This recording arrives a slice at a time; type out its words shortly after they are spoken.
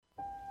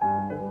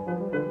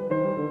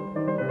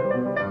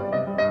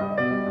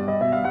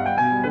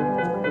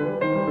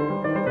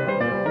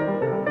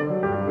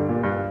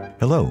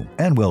Hello,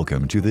 and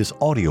welcome to this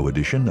audio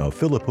edition of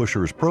Philip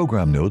Huscher's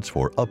program notes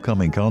for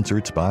upcoming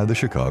concerts by the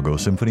Chicago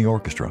Symphony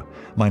Orchestra.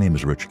 My name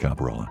is Rich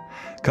Caparella.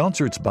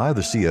 Concerts by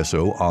the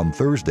CSO on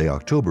Thursday,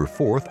 October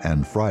 4th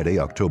and Friday,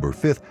 October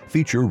 5th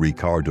feature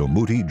Riccardo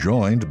Muti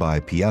joined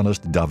by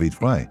pianist David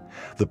Fray.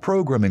 The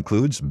program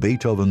includes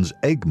Beethoven's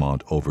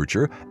Egmont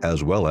Overture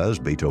as well as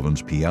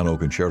Beethoven's Piano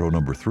Concerto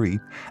No. 3,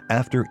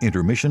 after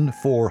intermission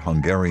 4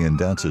 Hungarian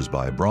Dances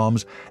by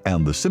Brahms,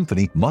 and the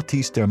symphony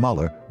Mathis der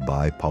Maler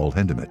by Paul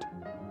Hindemith.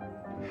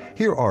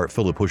 Here are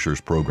Philip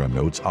Huscher's program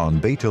notes on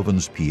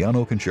Beethoven's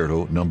Piano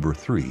Concerto No.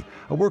 3,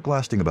 a work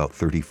lasting about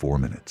 34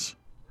 minutes.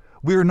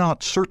 We're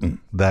not certain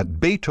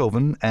that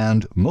Beethoven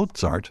and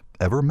Mozart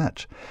ever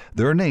met.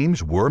 Their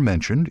names were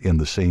mentioned in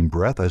the same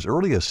breath as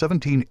early as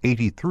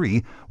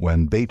 1783,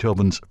 when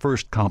Beethoven's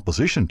first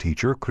composition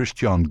teacher,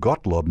 Christian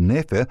Gottlob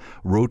Neefe,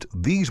 wrote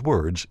these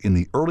words in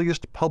the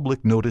earliest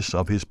public notice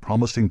of his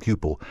promising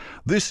pupil: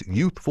 "This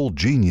youthful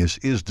genius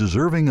is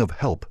deserving of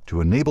help to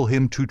enable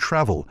him to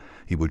travel.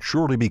 He would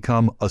surely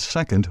become a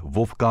second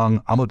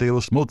Wolfgang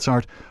Amadeus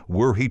Mozart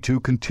were he to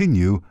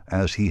continue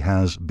as he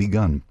has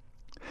begun."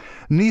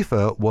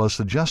 Neefe was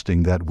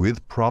suggesting that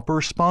with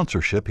proper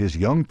sponsorship his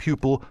young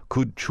pupil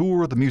could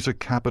tour the music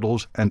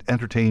capitals and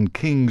entertain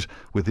kings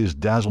with his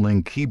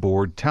dazzling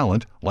keyboard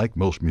talent. Like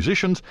most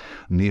musicians,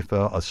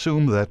 Neefe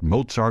assumed that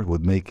Mozart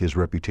would make his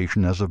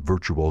reputation as a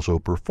virtuoso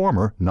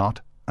performer,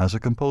 not as a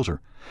composer.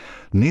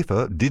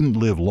 Neefe didn't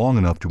live long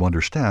enough to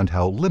understand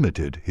how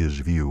limited his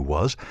view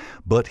was,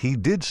 but he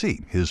did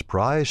see his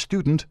prize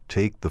student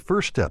take the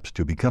first steps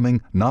to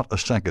becoming not a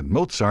second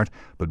Mozart,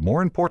 but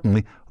more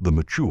importantly, the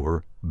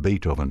mature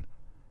Beethoven.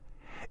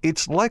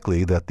 It's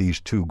likely that these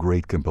two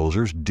great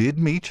composers did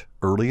meet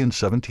early in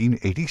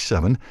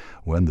 1787,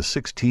 when the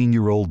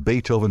 16-year-old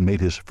Beethoven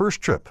made his first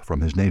trip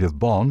from his native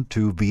Bonn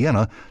to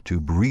Vienna to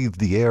breathe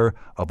the air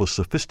of a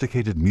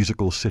sophisticated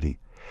musical city.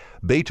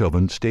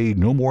 Beethoven stayed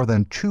no more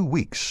than 2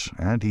 weeks,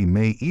 and he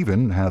may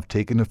even have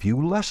taken a few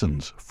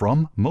lessons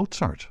from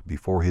Mozart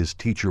before his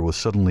teacher was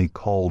suddenly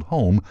called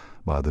home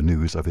by the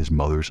news of his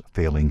mother's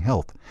failing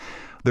health.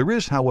 There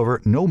is,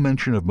 however, no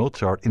mention of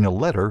Mozart in a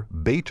letter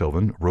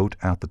Beethoven wrote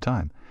at the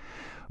time.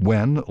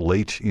 When,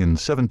 late in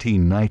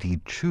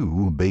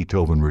 1792,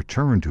 Beethoven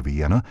returned to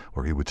Vienna,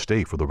 where he would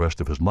stay for the rest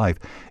of his life,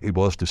 it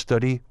was to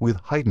study with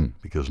Haydn,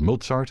 because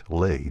Mozart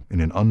lay in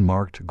an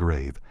unmarked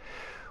grave.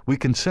 We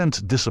can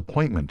sense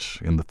disappointment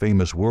in the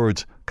famous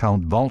words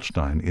Count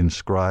Waldstein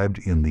inscribed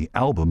in the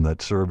album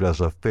that served as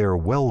a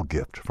farewell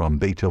gift from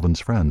Beethoven's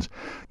friends.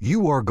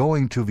 "You are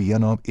going to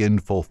Vienna in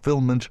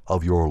fulfillment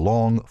of your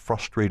long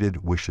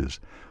frustrated wishes.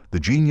 The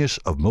genius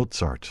of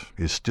Mozart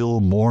is still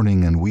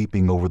mourning and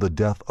weeping over the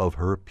death of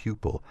her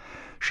pupil.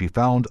 She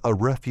found a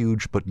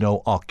refuge but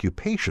no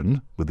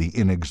occupation with the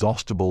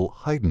inexhaustible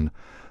Haydn.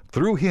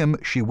 Through him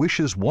she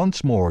wishes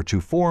once more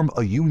to form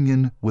a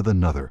union with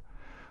another.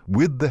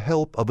 With the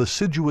help of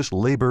assiduous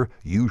labor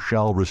you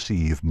shall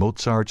receive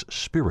Mozart's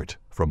spirit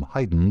from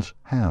Haydn's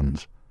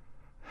hands."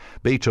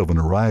 Beethoven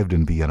arrived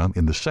in Vienna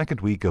in the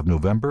second week of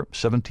November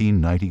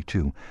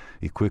 1792.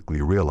 He quickly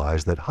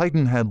realized that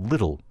Haydn had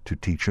little to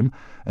teach him,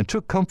 and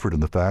took comfort in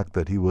the fact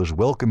that he was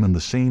welcome in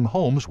the same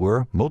homes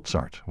where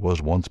Mozart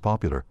was once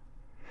popular.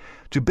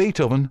 To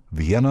Beethoven,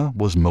 Vienna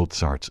was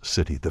Mozart's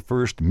city. The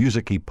first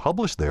music he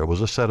published there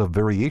was a set of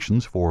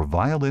variations for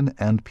violin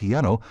and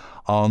piano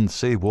on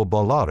Se vuol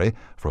ballare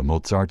from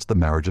Mozart's The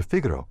Marriage of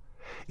Figaro.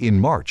 In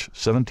March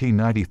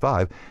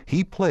 1795,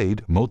 he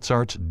played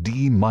Mozart's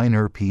D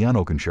minor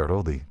piano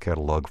concerto, the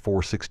Catalog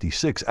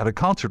 466, at a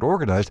concert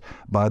organized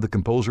by the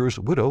composer's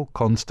widow,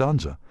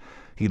 Constanze.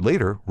 He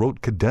later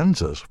wrote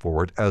cadenzas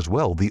for it as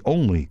well, the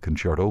only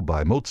concerto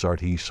by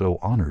Mozart he so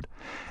honored.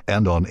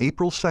 And on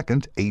April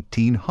 2nd,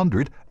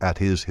 1800, at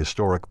his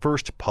historic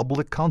first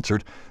public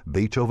concert,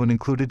 Beethoven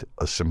included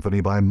a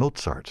symphony by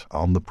Mozart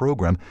on the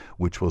program,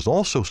 which was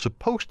also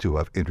supposed to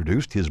have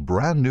introduced his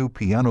brand new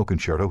piano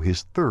concerto,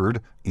 his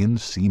third in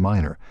C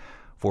minor.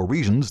 For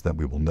reasons that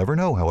we will never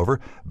know,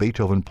 however,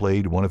 Beethoven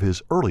played one of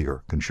his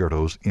earlier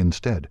concertos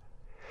instead.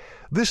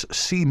 This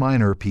C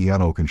minor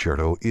piano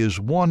concerto is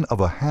one of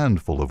a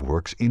handful of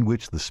works in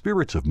which the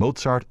spirits of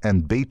Mozart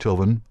and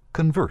Beethoven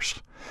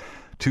converse.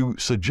 To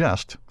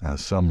suggest,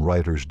 as some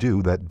writers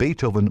do, that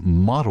Beethoven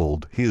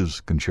modeled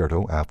his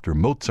concerto after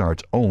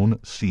Mozart's own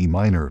C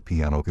minor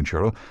piano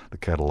concerto, the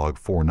Catalog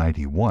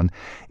 491,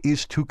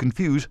 is to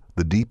confuse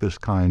the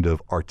deepest kind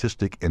of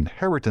artistic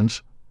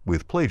inheritance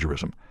with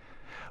plagiarism.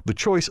 The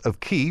choice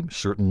of key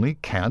certainly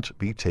can't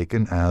be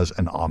taken as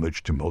an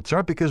homage to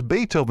Mozart, because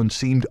Beethoven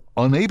seemed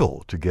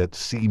unable to get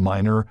C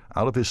minor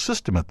out of his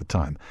system at the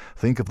time.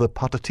 Think of the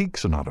Pathetique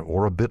Sonata,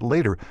 or a bit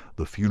later,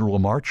 the Funeral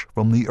March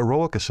from the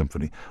Eroica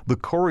Symphony, the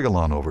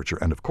Coriolan Overture,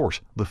 and of course,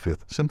 the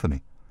Fifth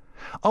Symphony.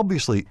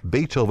 Obviously,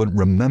 Beethoven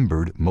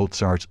remembered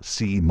Mozart's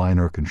C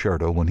minor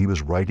concerto when he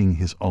was writing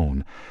his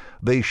own.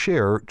 They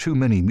share too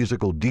many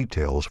musical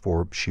details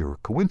for sheer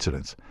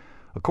coincidence.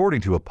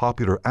 According to a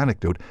popular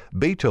anecdote,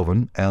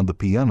 Beethoven and the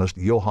pianist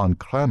Johann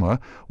Kramer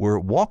were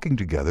walking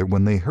together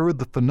when they heard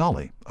the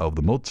finale of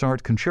the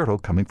Mozart concerto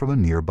coming from a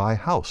nearby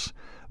house.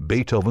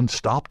 Beethoven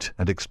stopped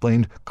and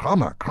exclaimed,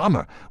 "Kramer,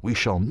 Kramer, we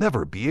shall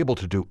never be able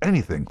to do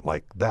anything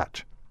like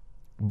that."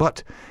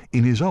 But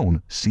in his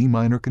own C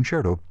minor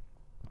concerto,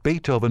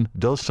 Beethoven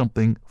does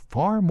something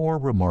far more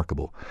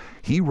remarkable.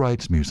 He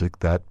writes music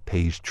that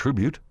pays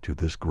tribute to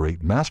this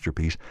great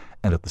masterpiece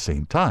and at the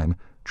same time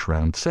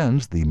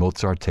transcends the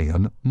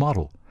Mozartean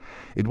model.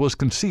 It was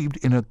conceived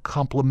in a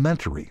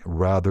complementary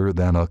rather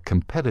than a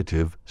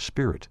competitive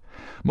spirit.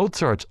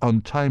 Mozart's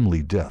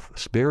untimely death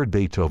spared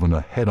Beethoven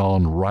a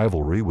head-on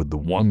rivalry with the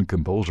one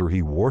composer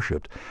he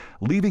worshipped,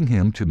 leaving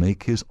him to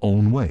make his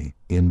own way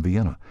in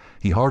Vienna.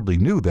 He hardly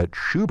knew that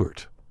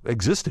Schubert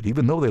existed,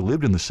 even though they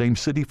lived in the same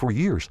city for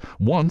years.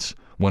 Once,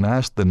 when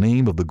asked the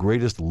name of the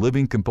greatest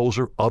living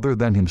composer other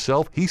than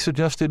himself, he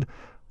suggested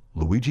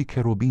Luigi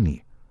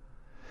Cherubini.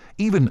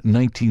 Even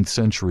 19th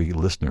century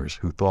listeners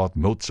who thought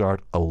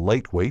Mozart a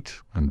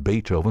lightweight and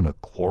Beethoven a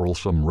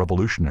quarrelsome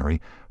revolutionary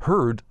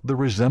heard the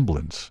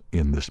resemblance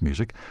in this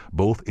music,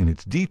 both in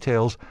its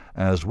details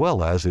as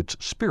well as its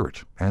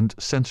spirit and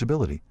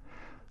sensibility.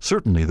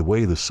 Certainly the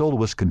way the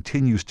soloist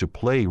continues to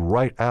play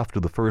right after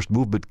the first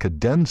movement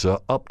cadenza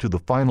up to the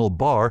final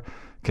bar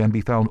can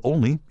be found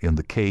only in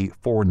the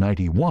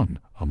K491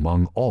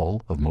 among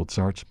all of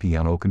Mozart's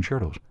piano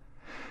concertos.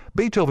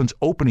 Beethoven's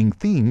opening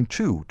theme,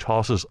 too,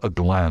 tosses a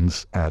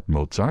glance at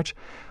Mozart,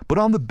 but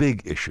on the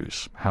big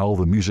issues, how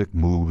the music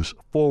moves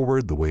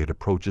forward, the way it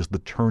approaches the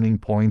turning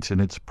points in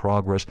its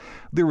progress,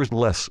 there is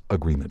less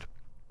agreement.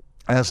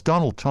 As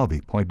Donald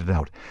Tovey pointed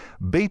out,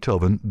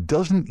 Beethoven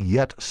doesn't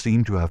yet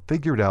seem to have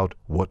figured out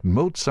what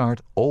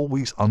Mozart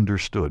always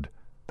understood,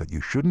 that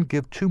you shouldn't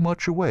give too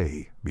much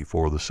away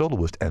before the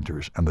soloist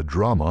enters and the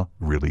drama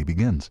really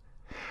begins.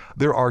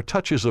 There are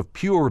touches of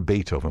pure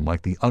Beethoven,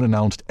 like the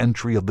unannounced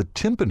entry of the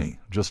timpani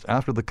just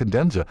after the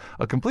cadenza,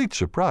 a complete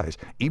surprise,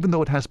 even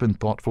though it has been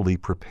thoughtfully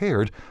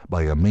prepared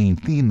by a main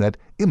theme that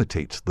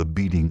imitates the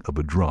beating of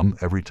a drum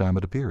every time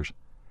it appears.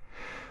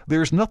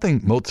 There's nothing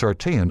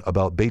Mozartean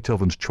about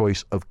Beethoven's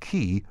choice of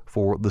key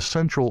for the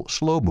central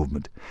slow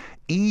movement.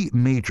 E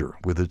major,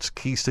 with its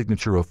key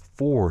signature of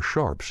 4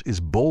 sharps, is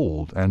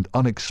bold and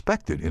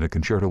unexpected in a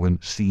concerto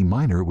in C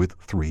minor with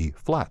 3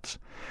 flats.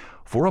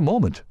 For a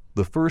moment,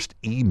 the first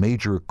E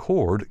major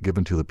chord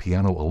given to the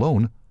piano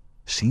alone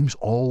seems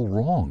all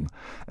wrong,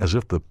 as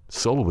if the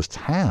soloist's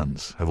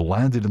hands have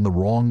landed in the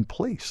wrong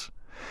place.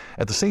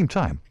 At the same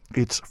time,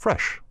 it's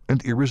fresh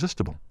and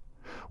irresistible.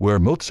 Where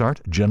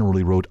Mozart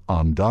generally wrote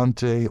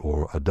andante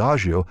or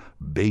adagio,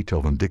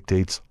 Beethoven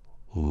dictates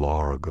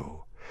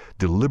largo,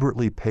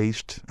 deliberately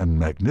paced and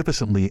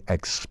magnificently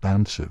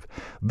expansive.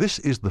 This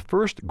is the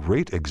first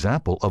great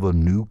example of a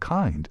new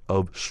kind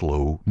of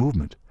slow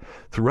movement.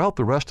 Throughout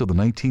the rest of the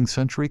 19th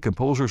century,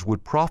 composers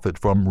would profit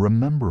from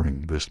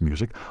remembering this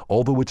music,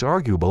 although it's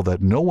arguable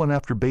that no one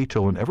after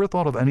Beethoven ever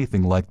thought of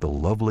anything like the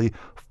lovely,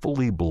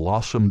 fully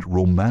blossomed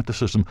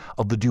romanticism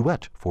of the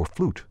duet for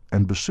flute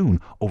and bassoon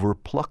over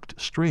plucked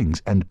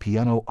strings and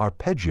piano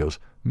arpeggios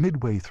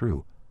midway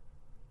through.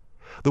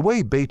 The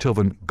way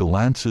Beethoven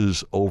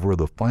glances over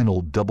the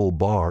final double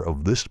bar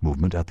of this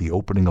movement at the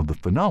opening of the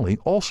finale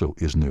also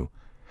is new.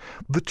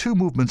 The two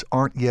movements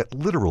aren't yet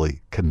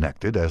literally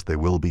connected, as they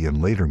will be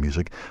in later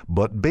music,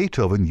 but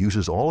Beethoven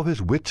uses all of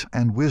his wit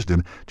and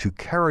wisdom to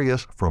carry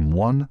us from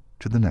one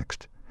to the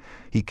next.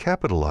 He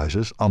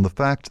capitalizes on the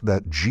fact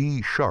that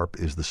G sharp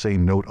is the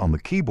same note on the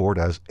keyboard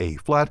as A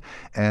flat,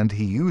 and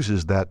he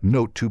uses that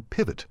note to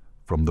pivot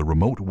from the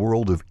remote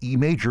world of E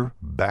major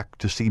back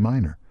to C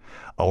minor.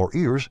 Our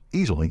ears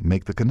easily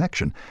make the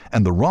connection,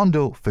 and the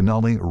rondo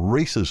finale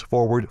races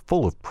forward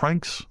full of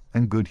pranks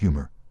and good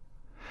humor.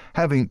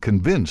 Having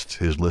convinced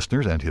his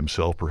listeners, and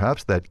himself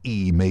perhaps, that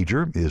E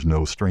major is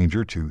no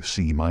stranger to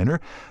C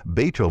minor,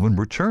 Beethoven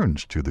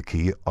returns to the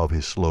key of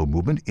his slow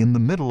movement in the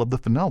middle of the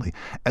finale,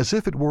 as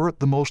if it were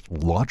the most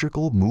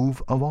logical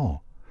move of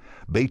all.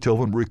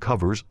 Beethoven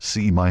recovers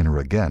C minor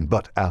again,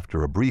 but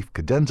after a brief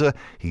cadenza,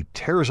 he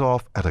tears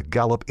off at a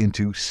gallop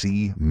into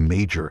C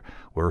major,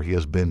 where he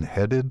has been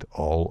headed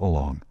all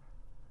along.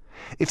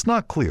 It's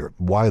not clear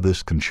why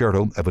this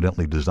concerto,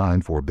 evidently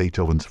designed for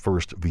Beethoven's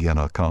first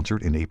Vienna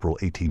concert in April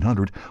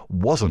 1800,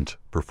 wasn't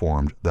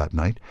performed that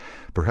night.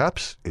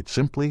 Perhaps it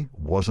simply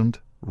wasn't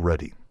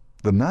ready.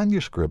 The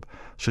manuscript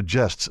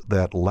suggests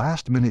that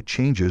last-minute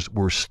changes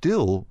were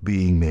still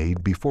being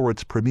made before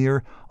its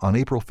premiere on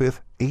April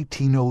 5,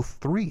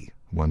 1803,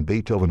 when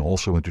Beethoven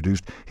also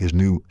introduced his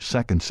new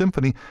Second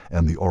Symphony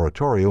and the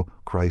oratorio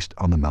Christ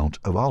on the Mount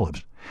of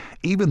Olives.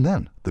 Even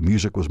then, the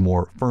music was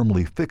more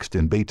firmly fixed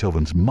in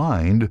Beethoven's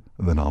mind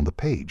than on the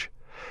page.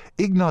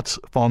 Ignaz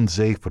von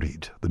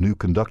Seefried, the new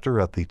conductor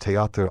at the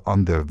Theater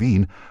an der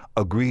Wien,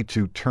 agreed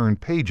to turn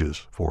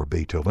pages for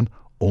Beethoven,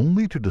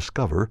 only to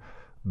discover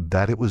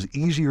that it was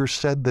easier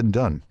said than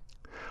done.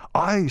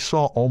 I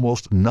saw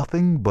almost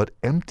nothing but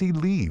empty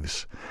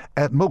leaves.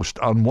 At most,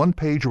 on one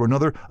page or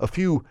another, a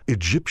few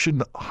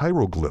Egyptian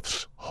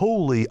hieroglyphs,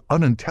 wholly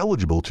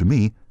unintelligible to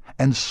me,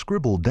 and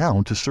scribbled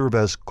down to serve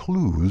as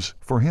clues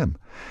for him.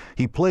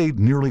 He played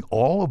nearly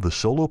all of the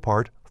solo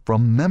part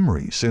from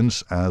memory,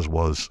 since, as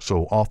was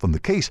so often the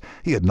case,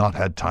 he had not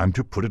had time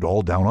to put it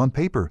all down on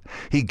paper.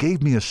 He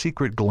gave me a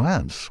secret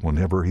glance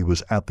whenever he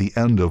was at the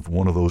end of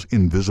one of those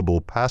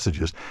invisible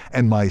passages,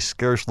 and my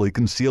scarcely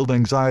concealed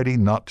anxiety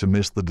not to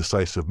miss the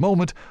decisive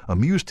moment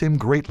amused him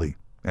greatly,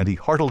 and he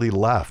heartily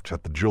laughed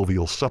at the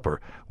jovial supper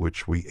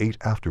which we ate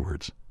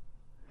afterwards.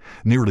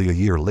 Nearly a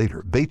year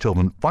later,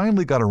 Beethoven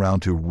finally got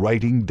around to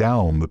writing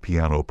down the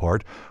piano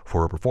part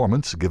for a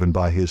performance given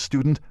by his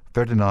student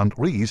Ferdinand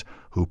Ries,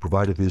 who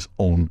provided his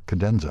own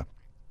cadenza.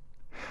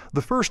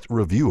 The first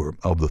reviewer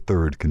of the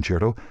Third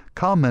Concerto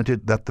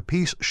commented that the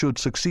piece should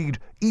succeed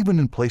even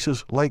in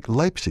places like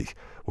Leipzig,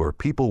 where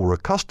people were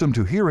accustomed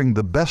to hearing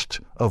the best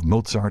of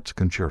Mozart's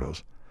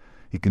concertos.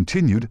 He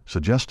continued,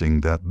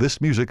 suggesting that this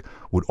music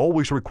would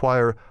always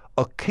require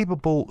a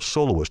capable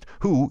soloist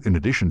who, in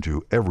addition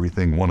to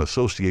everything one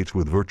associates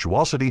with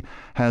virtuosity,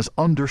 has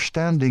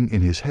understanding in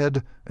his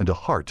head and a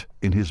heart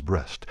in his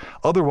breast.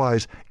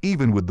 Otherwise,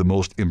 even with the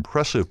most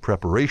impressive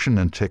preparation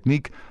and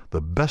technique,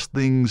 the best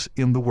things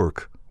in the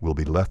work will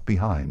be left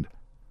behind.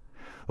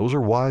 Those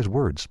are wise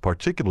words,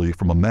 particularly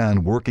from a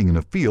man working in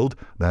a field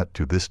that,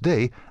 to this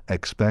day,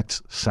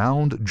 expects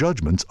sound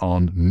judgments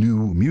on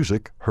new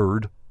music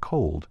heard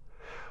cold.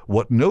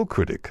 What no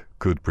critic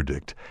could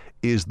predict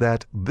is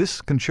that this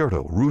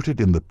concerto,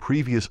 rooted in the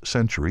previous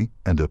century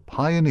and a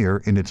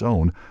pioneer in its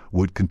own,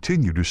 would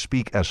continue to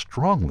speak as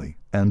strongly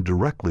and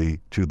directly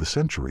to the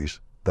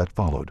centuries that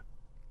followed.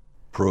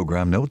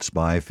 Program notes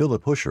by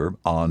Philip Huscher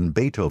on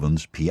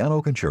Beethoven's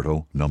Piano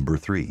Concerto No.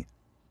 3.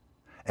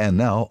 And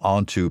now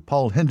on to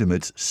Paul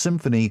Hindemith's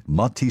Symphony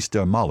Mathis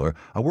der Maler,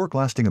 a work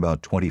lasting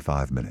about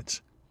 25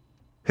 minutes.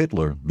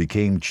 Hitler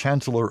became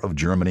Chancellor of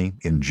Germany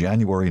in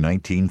January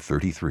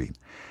 1933.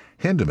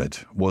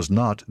 Hindemith was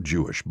not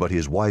Jewish, but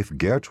his wife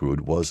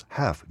Gertrude was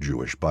half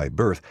Jewish by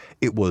birth.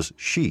 It was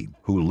she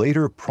who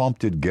later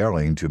prompted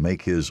Gerling to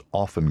make his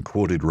often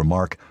quoted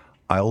remark,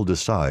 "I'll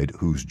decide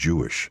who's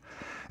Jewish."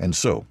 And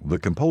so the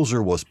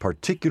composer was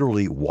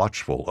particularly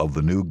watchful of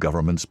the new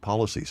government's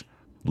policies.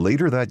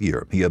 Later that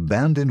year, he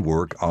abandoned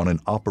work on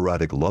an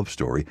operatic love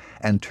story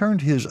and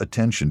turned his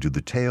attention to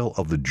the tale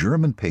of the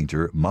German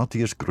painter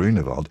Matthias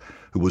Grünewald,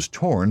 who was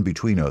torn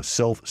between a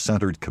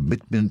self-centered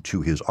commitment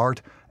to his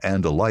art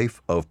and a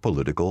life of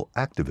political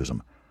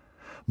activism.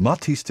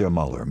 Mathis der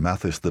Maler,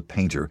 Mathis the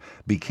Painter,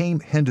 became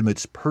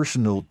Hindemith's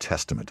personal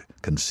testament,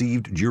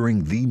 conceived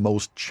during the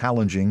most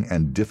challenging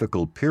and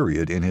difficult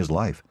period in his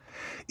life.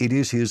 It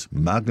is his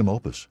magnum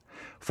opus.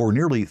 For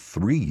nearly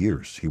 3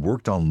 years, he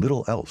worked on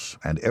little else,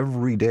 and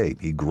every day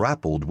he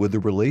grappled with the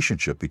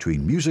relationship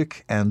between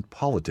music and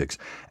politics,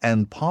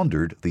 and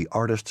pondered the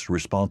artist's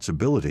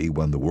responsibility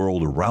when the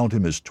world around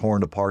him is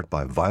torn apart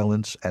by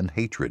violence and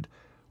hatred.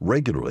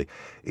 Regularly,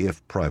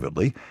 if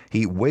privately,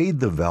 he weighed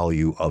the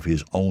value of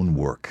his own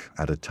work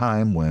at a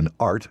time when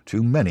art,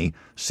 to many,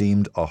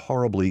 seemed a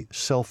horribly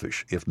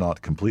selfish, if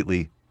not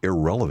completely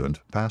irrelevant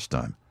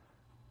pastime.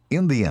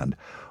 In the end,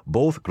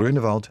 both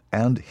Grünewald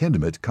and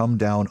Hindemith come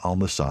down on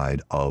the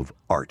side of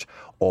art,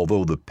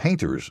 although the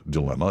painter's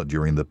dilemma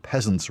during the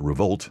peasants'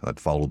 revolt that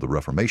followed the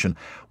Reformation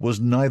was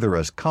neither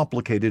as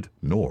complicated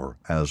nor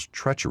as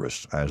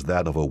treacherous as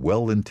that of a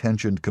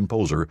well-intentioned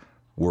composer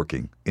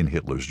working in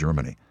Hitler's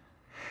Germany.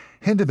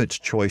 Hindemith's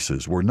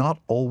choices were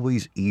not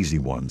always easy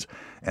ones,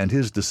 and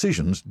his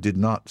decisions did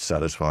not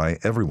satisfy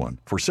everyone.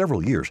 For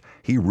several years,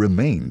 he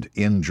remained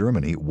in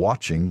Germany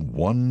watching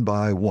one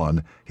by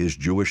one his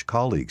Jewish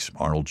colleagues,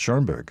 Arnold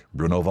Schoenberg,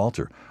 Bruno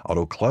Walter,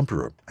 Otto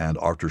Klemperer, and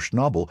Arthur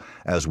Schnabel,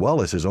 as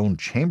well as his own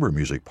chamber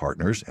music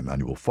partners,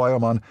 Emanuel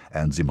Feuermann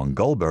and Simon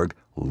Goldberg,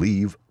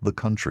 leave the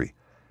country.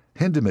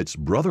 Hindemith's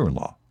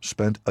brother-in-law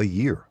spent a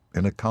year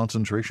in a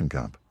concentration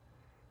camp.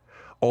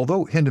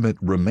 Although Hindemith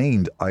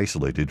remained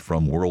isolated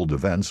from world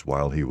events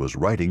while he was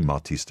writing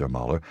Mathis der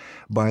Maler,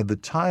 by the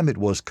time it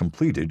was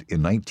completed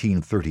in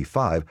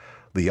 1935,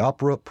 the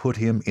opera put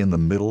him in the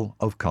middle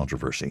of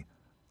controversy.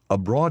 A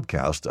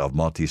broadcast of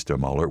Mathis der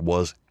Maler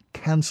was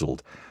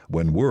cancelled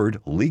when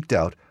word leaked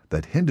out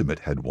that Hindemith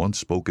had once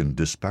spoken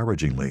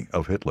disparagingly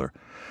of Hitler.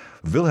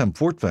 Wilhelm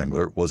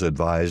Furtwängler was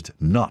advised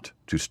not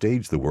to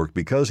stage the work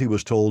because he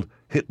was told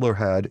Hitler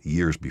had,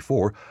 years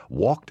before,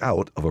 walked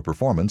out of a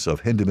performance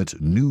of Hindemith's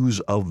News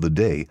of the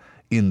Day,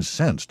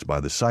 incensed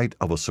by the sight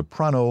of a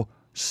soprano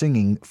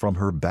singing from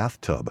her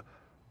bathtub.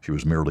 She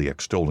was merely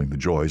extolling the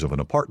joys of an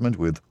apartment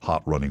with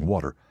hot running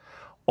water.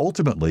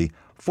 Ultimately,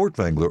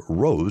 Furtwängler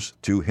rose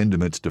to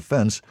Hindemith's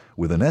defense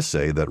with an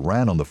essay that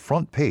ran on the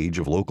front page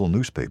of local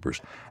newspapers,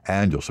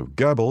 and Joseph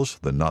Goebbels,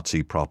 the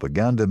Nazi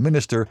propaganda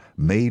minister,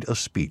 made a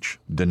speech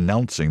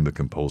denouncing the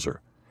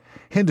composer.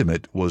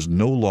 Hindemith was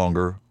no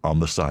longer on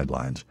the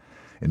sidelines.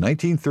 In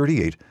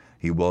 1938,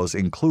 he was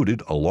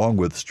included along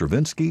with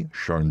Stravinsky,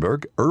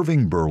 Schoenberg,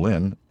 Irving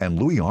Berlin, and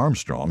Louis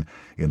Armstrong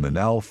in the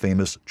now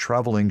famous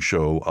traveling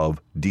show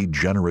of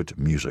Degenerate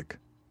Music.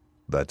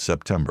 That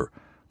September,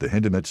 the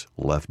Hindemiths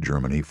left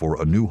Germany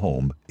for a new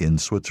home in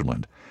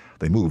Switzerland.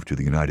 They moved to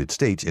the United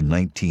States in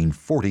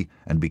 1940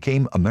 and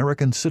became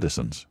American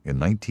citizens in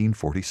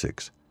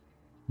 1946.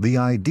 The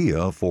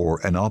idea for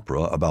an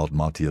opera about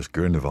Matthias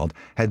Grünewald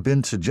had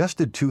been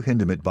suggested to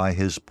Hindemith by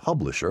his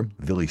publisher,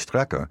 Willy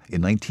Strecker,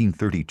 in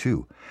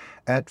 1932.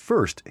 At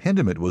first,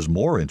 Hindemith was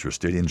more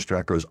interested in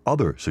Strecker's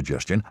other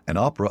suggestion, an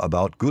opera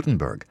about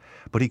Gutenberg,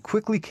 but he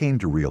quickly came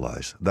to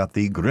realize that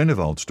the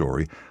Grünewald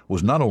story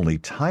was not only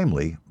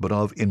timely, but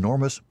of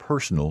enormous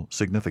personal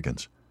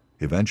significance.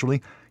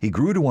 Eventually, he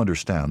grew to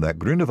understand that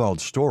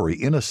Grünewald's story,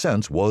 in a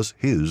sense, was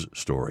his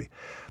story.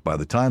 By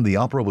the time the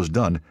opera was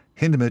done,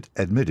 Hindemith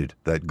admitted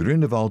that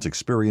Grünewald's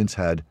experience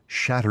had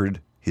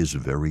shattered his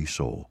very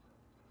soul.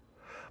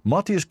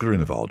 Matthias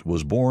Grünewald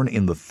was born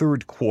in the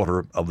third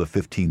quarter of the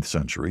 15th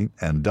century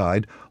and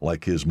died,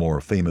 like his more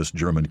famous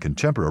German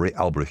contemporary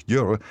Albrecht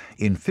Dürer,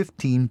 in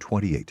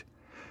 1528.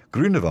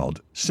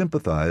 Grünewald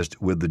sympathized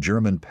with the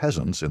German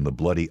peasants in the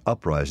bloody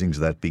uprisings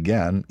that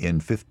began in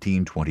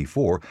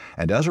 1524,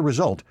 and as a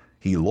result,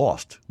 he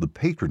lost the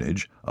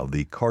patronage of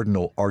the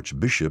Cardinal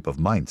Archbishop of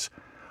Mainz.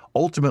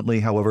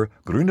 Ultimately, however,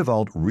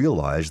 Grünewald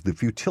realized the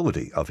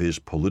futility of his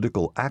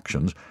political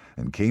actions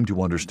and came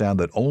to understand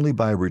that only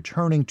by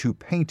returning to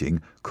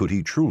painting could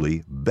he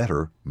truly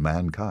better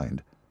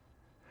mankind.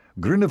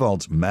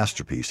 Grünewald's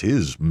masterpiece,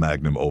 his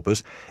magnum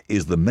opus,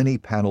 is the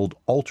many-paneled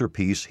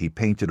altarpiece he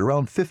painted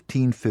around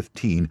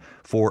 1515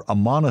 for a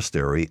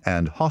monastery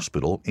and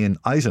hospital in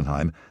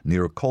Eisenheim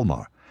near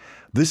Colmar.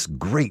 This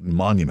great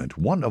monument,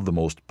 one of the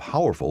most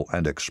powerful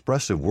and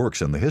expressive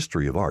works in the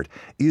history of art,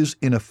 is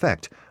in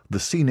effect the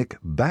scenic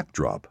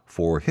backdrop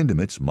for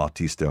Hindemith's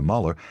Mathis der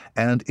Maler,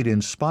 and it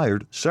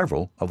inspired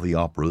several of the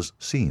opera's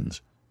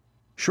scenes.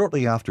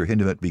 Shortly after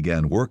Hindemith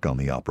began work on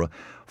the opera,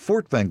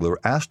 Furtwängler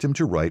asked him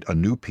to write a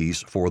new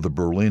piece for the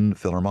Berlin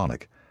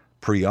Philharmonic.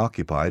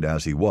 Preoccupied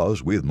as he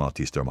was with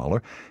Mathis der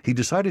Maler, he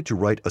decided to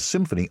write a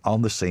symphony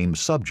on the same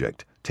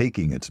subject,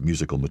 taking its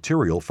musical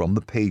material from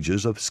the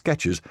pages of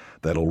sketches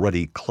that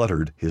already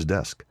cluttered his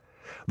desk.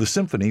 The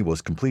symphony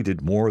was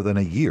completed more than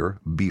a year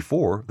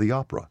before the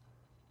opera.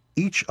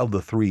 Each of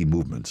the three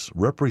movements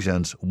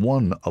represents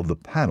one of the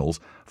panels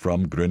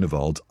from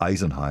Grünewald's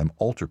Eisenheim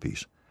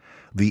altarpiece.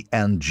 The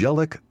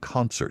Angelic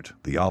Concert,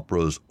 the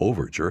opera's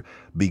overture,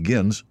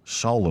 begins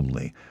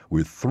solemnly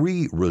with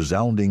three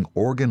resounding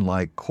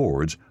organ-like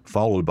chords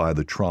followed by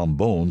the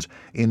trombones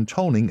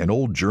intoning an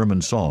old German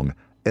song,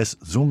 Es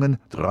sungen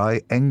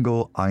drei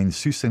Engel ein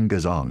süßen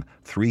Gesang,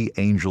 three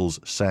angels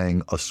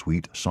sang a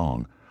sweet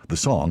song. The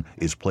song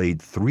is played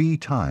 3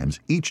 times,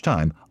 each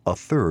time a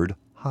third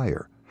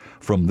higher.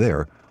 From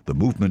there, the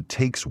movement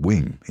takes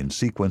wing in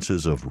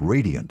sequences of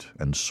radiant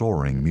and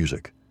soaring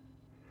music.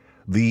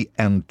 The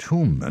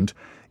entombment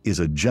is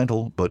a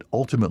gentle but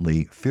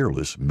ultimately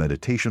fearless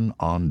meditation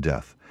on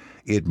death.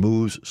 It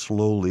moves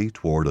slowly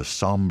toward a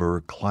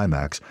somber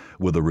climax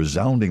with a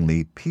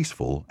resoundingly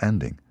peaceful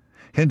ending.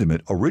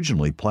 Hindemith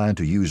originally planned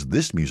to use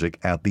this music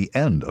at the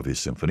end of his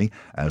symphony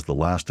as the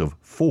last of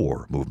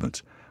 4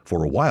 movements.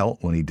 For a while,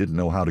 when he didn't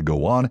know how to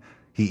go on,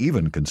 he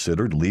even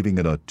considered leaving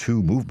it a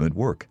 2-movement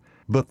work.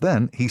 But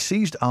then he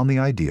seized on the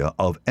idea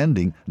of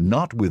ending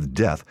not with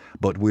death,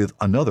 but with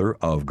another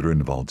of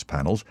Grünewald's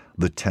panels,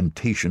 The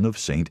Temptation of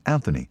St.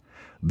 Anthony.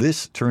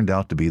 This turned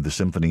out to be the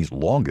symphony's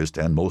longest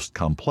and most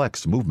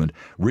complex movement,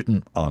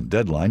 written on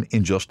deadline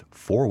in just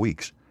 4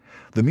 weeks.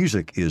 The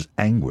music is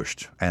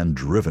anguished and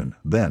driven,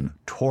 then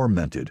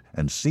tormented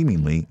and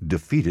seemingly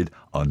defeated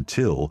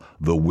until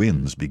the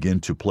winds begin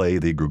to play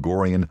the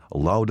Gregorian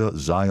Lauda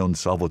Zion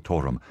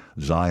Salvatorum,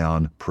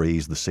 Zion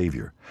praise the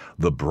Savior.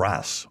 The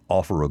brass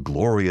offer a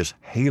glorious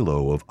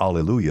halo of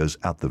alleluias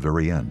at the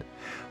very end.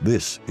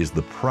 This is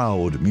the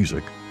proud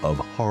music of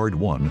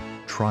hard-won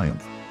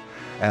triumph.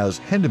 As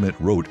Hindemith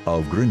wrote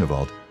of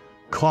Grünewald,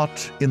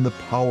 caught in the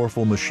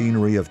powerful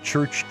machinery of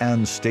church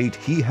and state,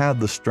 he had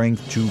the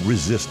strength to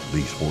resist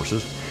these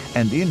forces,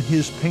 and in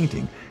his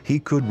painting he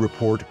could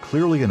report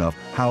clearly enough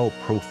how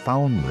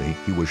profoundly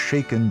he was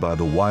shaken by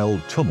the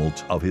wild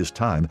tumult of his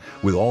time,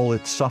 with all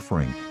its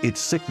suffering, its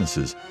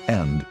sicknesses,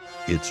 and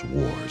its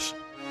wars.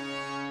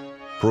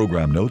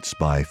 Program notes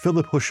by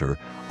Philip Huscher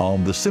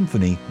on the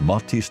symphony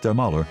Mathis der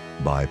Maler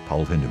by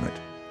Paul Hindemith.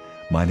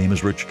 My name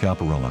is Rich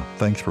Caparella.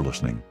 Thanks for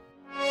listening.